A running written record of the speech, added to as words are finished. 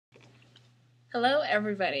Hello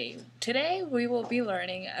everybody. Today we will be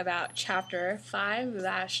learning about Chapter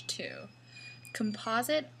 5-2,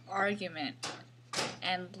 Composite Argument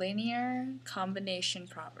and Linear Combination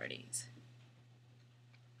Properties.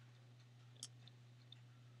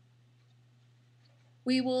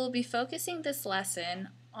 We will be focusing this lesson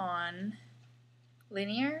on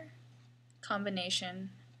linear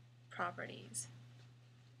combination properties.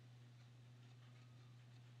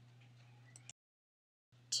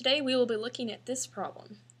 Today we will be looking at this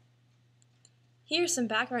problem. Here's some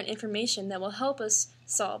background information that will help us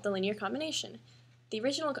solve the linear combination. The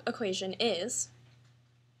original equation is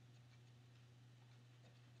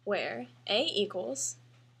where A equals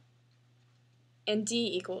and D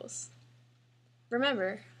equals.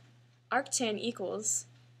 Remember, arctan equals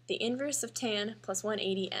the inverse of tan plus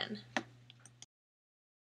 180n.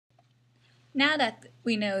 Now that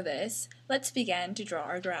we know this, let's begin to draw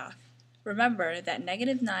our graph. Remember that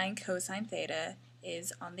 -9 cosine theta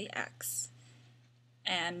is on the x,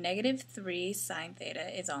 and -3 sine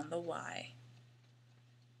theta is on the y.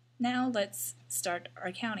 Now let's start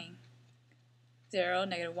our counting. 0,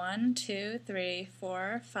 -1, 2, 3,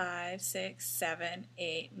 4, 5, 6, 7,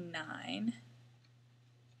 8, 9.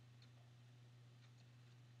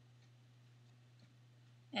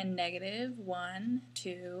 And -1,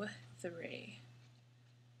 2, 3.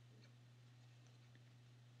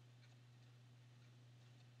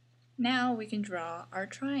 Now we can draw our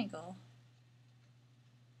triangle.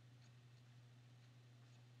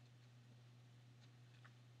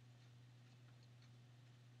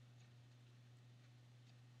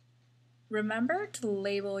 Remember to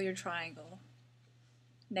label your triangle.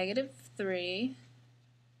 -3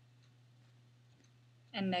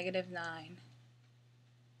 and -9.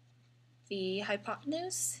 The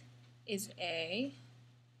hypotenuse is A,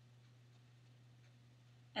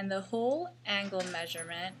 and the whole angle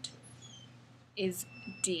measurement is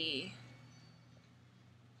D.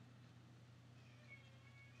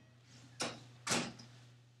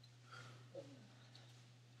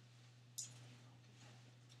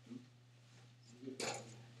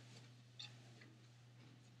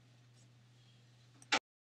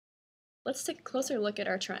 Let's take a closer look at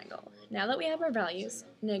our triangle. Now that we have our values,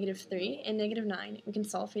 -3 and -9, we can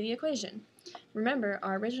solve for the equation. Remember,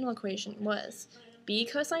 our original equation was b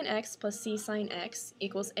cosine x plus c sine x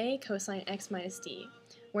equals a cosine x minus d,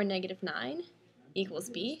 where -9 equals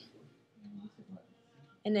b,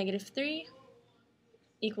 and -3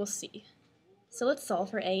 equals c. So let's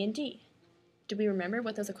solve for a and d. Do we remember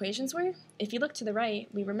what those equations were? If you look to the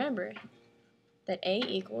right, we remember that a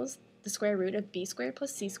equals the square root of b squared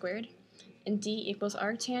plus c squared, and d equals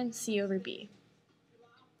arctan c over b.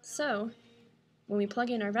 So, when we plug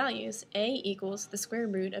in our values, a equals the square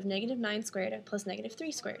root of -9 squared plus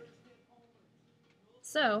 -3 squared.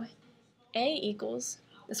 So, a equals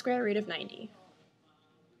the square root of 90.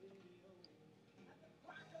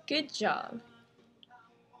 Good job!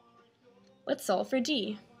 Let's solve for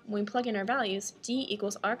d. When we plug in our values, d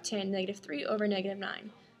equals arctan -3 over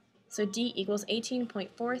 -9. So d equals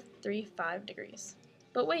 18.435 degrees.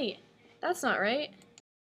 But wait, that's not right.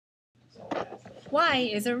 Why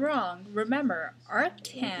is it wrong? Remember,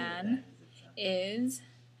 arctan is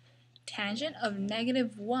tangent of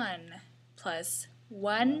 -1 plus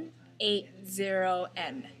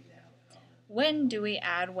 180n. When do we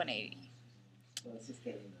add 180?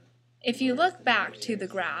 If you look back to the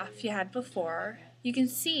graph you had before, you can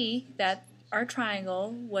see that our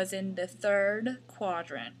triangle was in the third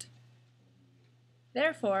quadrant.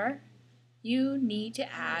 Therefore, you need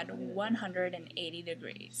to add 180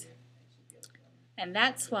 degrees. And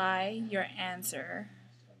that's why your answer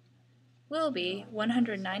will be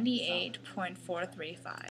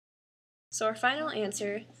 198.435. So our final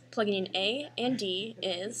answer, plugging in a and d,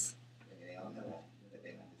 is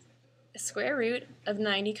the square root of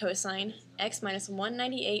 90 cosine x minus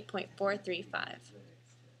 198.435.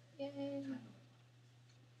 Yay!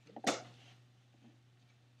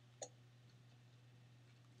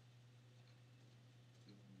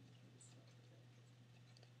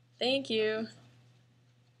 Thank you.